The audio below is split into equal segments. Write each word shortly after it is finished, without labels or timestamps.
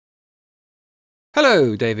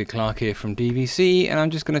Hello, David Clarke here from DVC, and I'm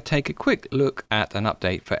just going to take a quick look at an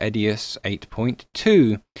update for EDIUS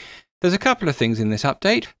 8.2. There's a couple of things in this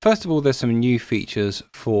update. First of all, there's some new features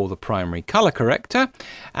for the primary color corrector,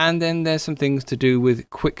 and then there's some things to do with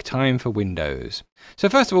QuickTime for Windows. So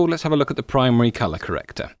first of all, let's have a look at the primary color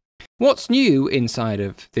corrector. What's new inside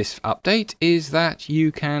of this update is that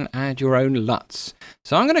you can add your own LUTs.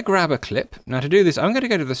 So I'm going to grab a clip. Now to do this, I'm going to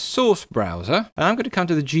go to the source browser, and I'm going to come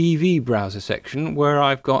to the GV browser section where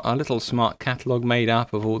I've got a little smart catalog made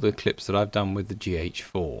up of all the clips that I've done with the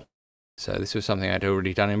GH4. So this was something I'd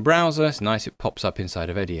already done in browser. It's nice, it pops up inside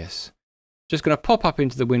of EDIUS. Just going to pop up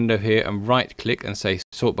into the window here and right click and say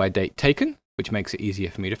sort by date taken, which makes it easier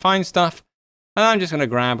for me to find stuff. And I'm just going to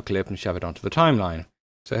grab a clip and shove it onto the timeline.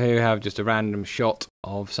 So here we have just a random shot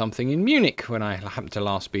of something in Munich when I happened to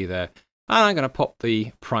last be there. And I'm going to pop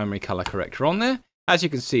the primary color corrector on there. As you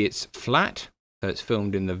can see, it's flat. So it's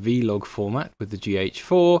filmed in the vlog format with the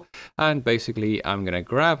GH4. And basically, I'm going to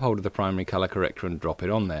grab hold of the primary color corrector and drop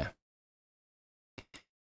it on there.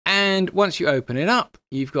 And once you open it up,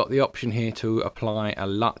 you've got the option here to apply a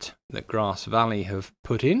LUT that Grass Valley have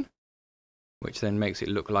put in, which then makes it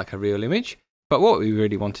look like a real image. But what we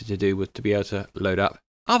really wanted to do was to be able to load up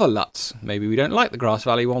other LUTs. Maybe we don't like the Grass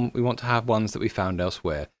Valley one, we want to have ones that we found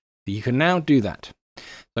elsewhere. You can now do that. So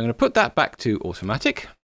I'm going to put that back to automatic,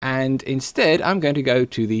 and instead I'm going to go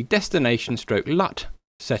to the destination stroke LUT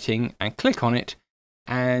setting and click on it,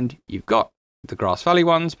 and you've got the Grass Valley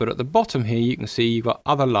ones, but at the bottom here you can see you've got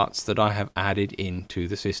other LUTs that I have added into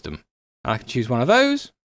the system. I can choose one of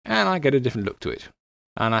those and I get a different look to it.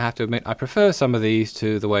 And I have to admit I prefer some of these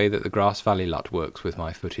to the way that the Grass Valley LUT works with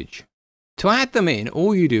my footage. To add them in,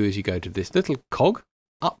 all you do is you go to this little cog,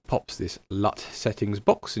 up pops this LUT settings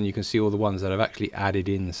box, and you can see all the ones that I've actually added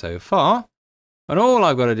in so far. And all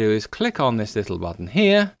I've got to do is click on this little button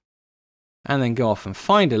here, and then go off and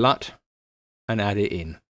find a LUT and add it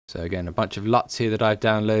in. So again, a bunch of LUTs here that I've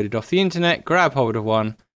downloaded off the internet, grab hold of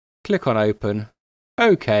one, click on open,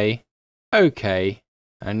 OK, OK,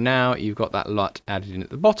 and now you've got that LUT added in at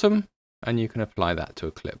the bottom, and you can apply that to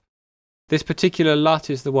a clip. This particular LUT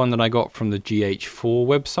is the one that I got from the GH4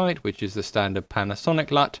 website, which is the standard Panasonic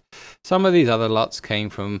LUT. Some of these other LUTs came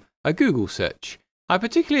from a Google search. I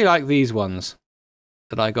particularly like these ones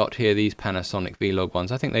that I got here, these Panasonic Vlog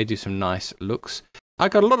ones. I think they do some nice looks. I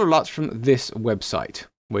got a lot of LUTs from this website,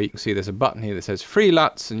 where you can see there's a button here that says free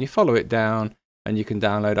LUTs, and you follow it down, and you can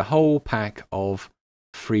download a whole pack of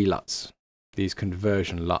free LUTs. These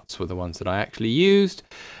conversion LUTs were the ones that I actually used.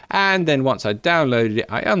 And then once I downloaded it,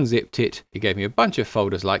 I unzipped it. It gave me a bunch of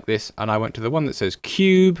folders like this. And I went to the one that says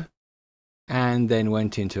Cube, and then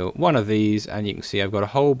went into one of these. And you can see I've got a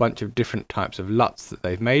whole bunch of different types of LUTs that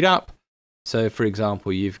they've made up. So for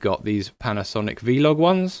example, you've got these Panasonic Vlog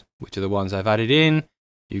ones, which are the ones I've added in.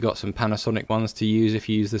 You've got some Panasonic ones to use if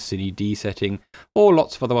you use the Cine D setting, or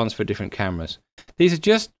lots of other ones for different cameras. These are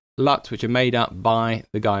just LUTs which are made up by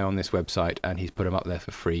the guy on this website, and he's put them up there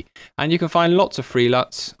for free. And you can find lots of free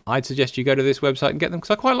LUTs. I'd suggest you go to this website and get them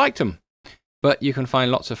because I quite liked them. But you can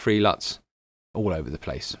find lots of free LUTs all over the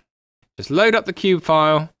place. Just load up the cube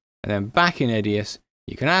file, and then back in EDIUS,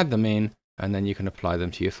 you can add them in, and then you can apply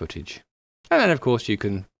them to your footage. And then of course you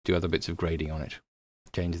can do other bits of grading on it.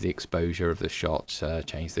 Change the exposure of the shots,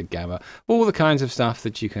 change the gamma, all the kinds of stuff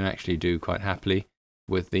that you can actually do quite happily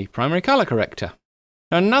with the primary color corrector.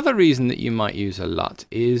 Now, another reason that you might use a LUT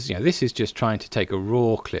is, this is just trying to take a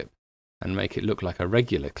raw clip and make it look like a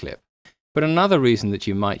regular clip. But another reason that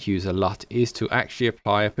you might use a LUT is to actually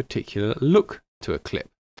apply a particular look to a clip.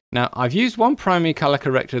 Now, I've used one primary color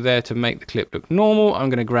corrector there to make the clip look normal. I'm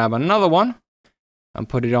going to grab another one and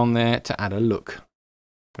put it on there to add a look.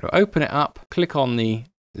 I'm going to open it up, click on the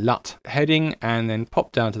LUT heading, and then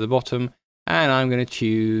pop down to the bottom. And I'm going to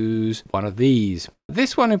choose one of these.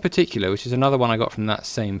 This one in particular, which is another one I got from that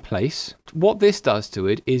same place. What this does to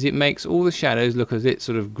it is it makes all the shadows look a bit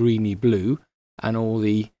sort of greeny blue, and all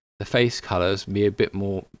the face colors be a bit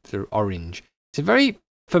more sort of orange. It's a very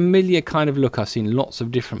familiar kind of look I've seen in lots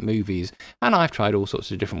of different movies, and I've tried all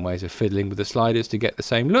sorts of different ways of fiddling with the sliders to get the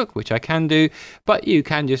same look, which I can do, but you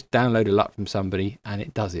can just download a LUT from somebody and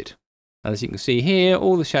it does it. As you can see here,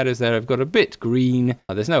 all the shadows there have got a bit green.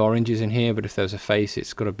 There's no oranges in here, but if there's a face,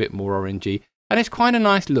 it's got a bit more orangey. And it's quite a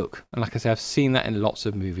nice look. And like I say, I've seen that in lots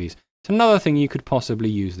of movies. It's another thing you could possibly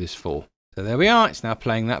use this for. So there we are. It's now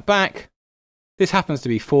playing that back. This happens to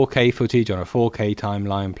be 4K footage on a 4K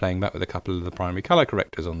timeline, playing back with a couple of the primary color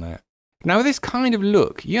correctors on there. Now with this kind of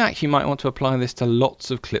look, you actually might want to apply this to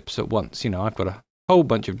lots of clips at once. I've got a whole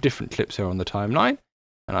bunch of different clips here on the timeline,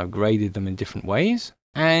 and I've graded them in different ways.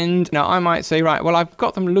 And now I might say, right, well, I've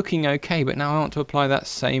got them looking okay, but now I want to apply that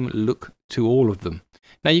same look to all of them.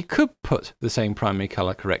 Now you could put the same primary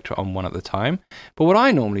color corrector on one at a time, but what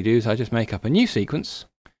I normally do is I just make up a new sequence,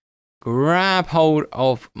 grab hold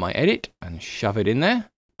of my edit and shove it in there,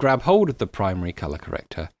 grab hold of the primary color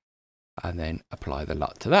corrector, and then apply the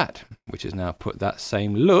LUT to that, which has now put that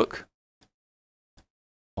same look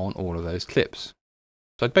on all of those clips.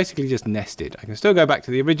 So I basically just nested. I can still go back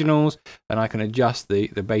to the originals and I can adjust the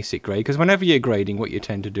basic grade, because whenever you're grading, what you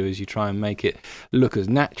tend to do is you try and make it look as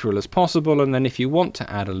natural as possible, and then if you want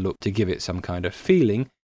to add a look to give it some kind of feeling,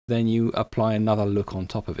 then you apply another look on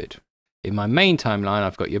top of it. In my main timeline,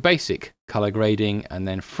 I've got your basic color grading, and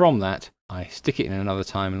then from that I stick it in another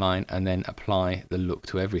timeline and then apply the look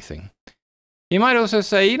to everything. You might also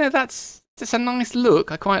say, you know, that's a nice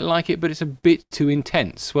look, I quite like it, but it's a bit too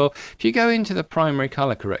intense. Well, if you go into the primary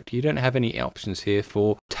color corrector, you don't have any options here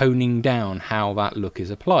for toning down how that look is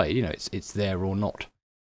applied. You know, it's there or not.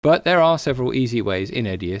 But there are several easy ways in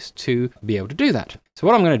EDIUS to be able to do that. So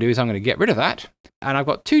what I'm going to do is I'm going to get rid of that. And I've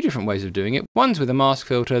got two different ways of doing it. One's with a mask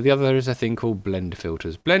filter, the other is a thing called blend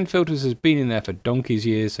filters. Blend filters has been in there for donkey's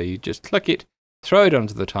years, so you just click it, throw it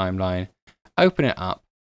onto the timeline, open it up,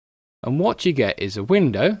 and what you get is a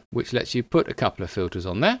window which lets you put a couple of filters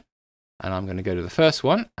on there. And I'm going to go to the first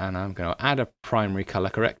one and I'm going to add a primary color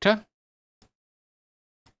corrector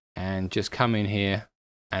and just come in here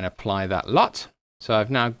and apply that LUT. So I've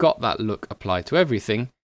now got that look applied to everything.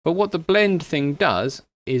 But what the blend thing does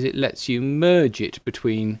is it lets you merge it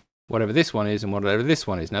between whatever this one is and whatever this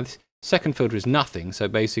one is. Now this second filter is nothing, so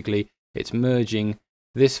basically it's merging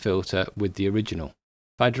this filter with the original.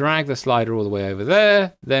 If I drag the slider all the way over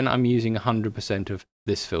there, then I'm using 100% of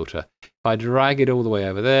this filter. If I drag it all the way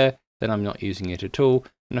over there, then I'm not using it at all.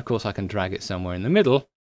 And of course I can drag it somewhere in the middle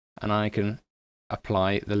and I can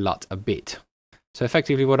apply the LUT a bit. So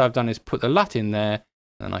effectively what I've done is put the LUT in there,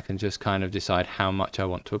 and I can just kind of decide how much I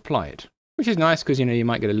want to apply it. Which is nice because, you know, you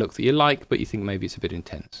might get a look that you like, but you think maybe it's a bit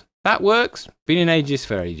intense. That works. Been in EDIUS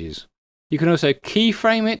for ages. You can also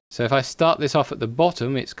keyframe it. So if I start this off at the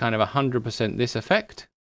bottom, it's kind of 100% this effect.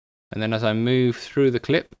 And then as I move through the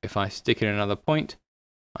clip, if I stick in another point,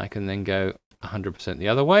 I can then go 100% the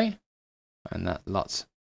other way. And that LUT's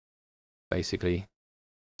basically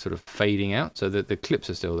sort of fading out so that the clips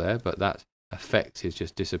are still there, but that effect is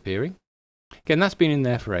just disappearing. Again, that's been in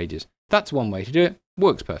there for ages. That's one way to do it.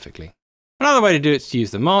 Works perfectly. Another way to do it is to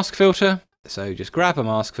use the mask filter. So just grab a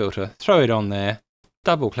mask filter, throw it on there,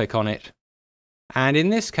 double click on it. And in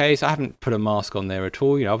this case, I haven't put a mask on there at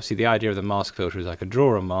all. You know, obviously the idea of the mask filter is I could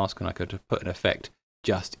draw a mask and I could put an effect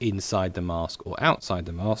just inside the mask or outside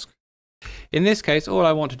the mask. In this case, all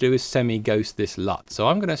I want to do is semi-ghost this LUT. So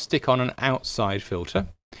I'm going to stick on an outside filter.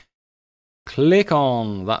 Click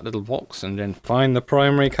on that little box and then find the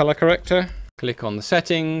primary color corrector. Click on the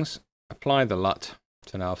settings, apply the LUT.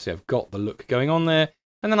 So now obviously I've got the look going on there.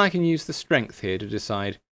 And then I can use the strength here to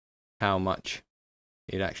decide how much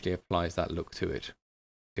it actually applies that look to it.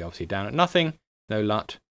 See, obviously down at nothing, no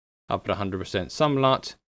LUT. Up at 100%, some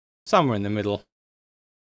LUT. Somewhere in the middle,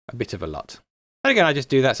 a bit of a LUT. And again, I just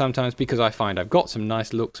do that sometimes because I find I've got some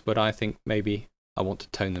nice looks, but I think maybe I want to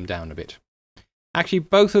tone them down a bit. Actually,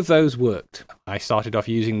 both of those worked. I started off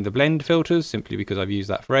using the blend filters simply because I've used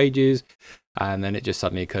that for ages. And then it just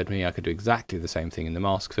suddenly occurred to me I could do exactly the same thing in the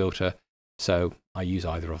mask filter. So I use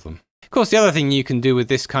either of them. Of course, the other thing you can do with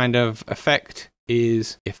this kind of effect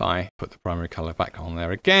is if I put the primary color back on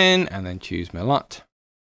there again and then choose my LUT,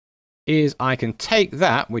 is I can take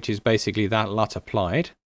that, which is basically that LUT applied,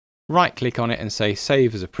 right click on it and say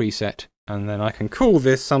save as a preset. And then I can call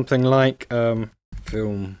this something like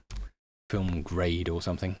film grade or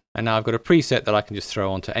something. And now I've got a preset that I can just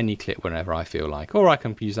throw onto any clip whenever I feel like, or I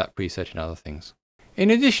can use that preset in other things. In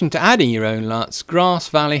addition to adding your own LUTs, Grass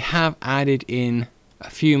Valley have added in a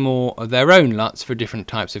few more of their own LUTs for different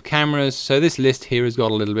types of cameras. So this list here has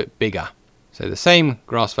got a little bit bigger. So the same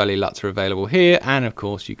Grass Valley LUTs are available here. And of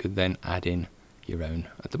course you could then add in your own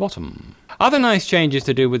at the bottom. Other nice changes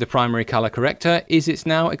to do with the primary color corrector is it's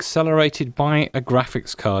now accelerated by a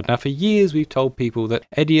graphics card. Now for years we've told people that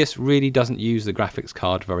EDIUS really doesn't use the graphics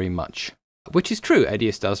card very much, which is true.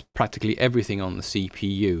 EDIUS does practically everything on the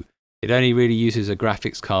CPU. It only really uses a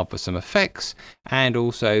graphics card for some effects and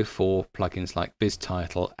also for plugins like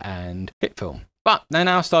BizTitle and HitFilm. But they're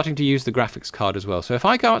now starting to use the graphics card as well. So if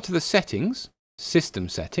I go up to the settings, system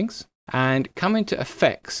settings, and come into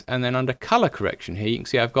effects and then under color correction here, you can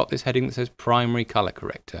see I've got this heading that says primary color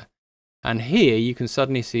corrector. And here you can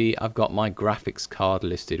suddenly see I've got my graphics card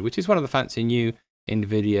listed, which is one of the fancy new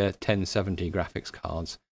NVIDIA 1070 graphics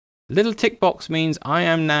cards. Little tick box means I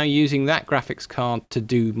am now using that graphics card to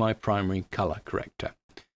do my primary color corrector.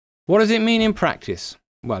 What does it mean in practice?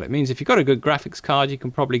 Well, it means if you've got a good graphics card, you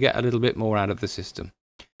can probably get a little bit more out of the system.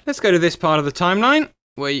 Let's go to this part of the timeline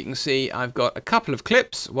where you can see I've got a couple of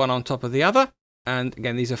clips, one on top of the other. And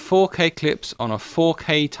again, these are 4K clips on a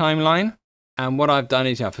 4K timeline. And what I've done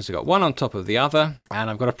is I've also got one on top of the other, and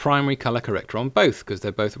I've got a primary color corrector on both because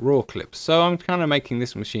they're both raw clips. So I'm kind of making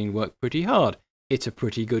this machine work pretty hard. It's a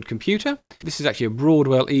pretty good computer. This is actually a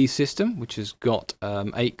Broadwell E system, which has got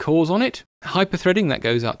 8 cores on it. Hyperthreading, that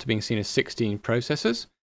goes up to being seen as 16 processors.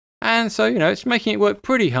 And so, it's making it work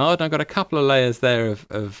pretty hard. I've got a couple of layers there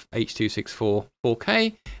of H.264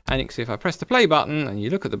 4K. And you can see if I press the play button and you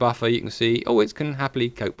look at the buffer, you can see, oh, it can happily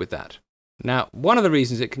cope with that. Now, one of the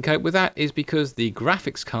reasons it can cope with that is because the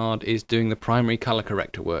graphics card is doing the primary color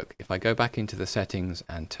corrector work. If I go back into the settings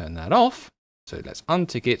and turn that off, so let's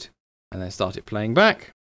untick it and then start it playing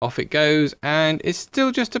back. Off it goes, and it's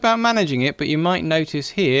still just about managing it, but you might notice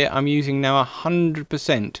here I'm using now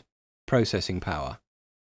 100% processing power.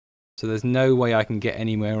 So there's no way I can get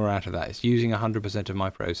anywhere out of that. It's using 100% of my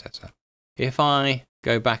processor. If I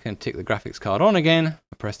go back and tick the graphics card on again,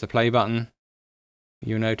 I press the play button,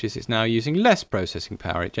 you'll notice it's now using less processing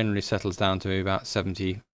power. It generally settles down to about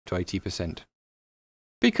 70 to 80%.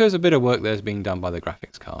 Because a bit of work there's being done by the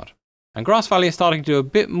graphics card. And Grass Valley is starting to do a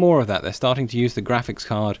bit more of that. They're starting to use the graphics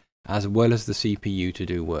card as well as the CPU to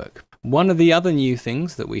do work. One of the other new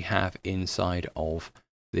things that we have inside of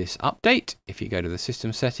this update, if you go to the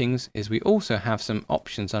system settings, is we also have some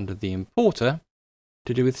options under the importer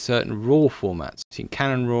to do with certain RAW formats. See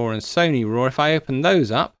Canon RAW and Sony RAW. If I open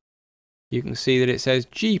those up, you can see that it says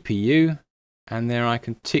GPU, and there I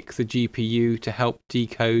can tick the GPU to help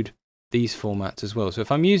decode these formats as well. So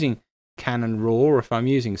if I'm using Canon RAW, or if I'm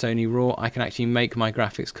using Sony RAW, I can actually make my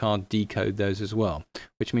graphics card decode those as well,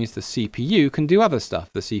 which means the CPU can do other stuff.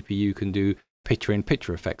 The CPU can do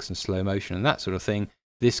picture-in-picture effects and slow motion and that sort of thing.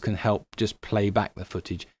 This can help just play back the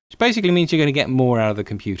footage, which basically means you're going to get more out of the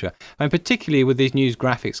computer. And particularly with these new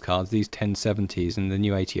graphics cards, these 1070s and the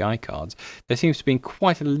new ATI cards, there seems to be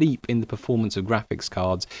quite a leap in the performance of graphics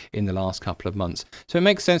cards in the last couple of months. So it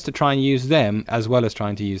makes sense to try and use them as well as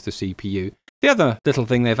trying to use the CPU. The other little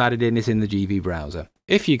thing they've added in is in the GV browser.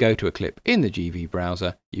 If you go to a clip in the GV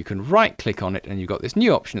browser, you can right click on it and you've got this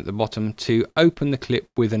new option at the bottom to open the clip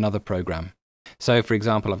with another program. So for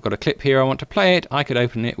example, I've got a clip here, I want to play it. I could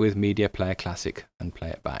open it with Media Player Classic and play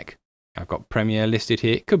it back. I've got Premiere listed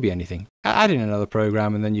here. It could be anything. Add in another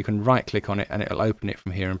program and then you can right click on it and it'll open it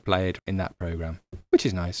from here and play it in that program, which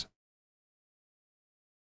is nice.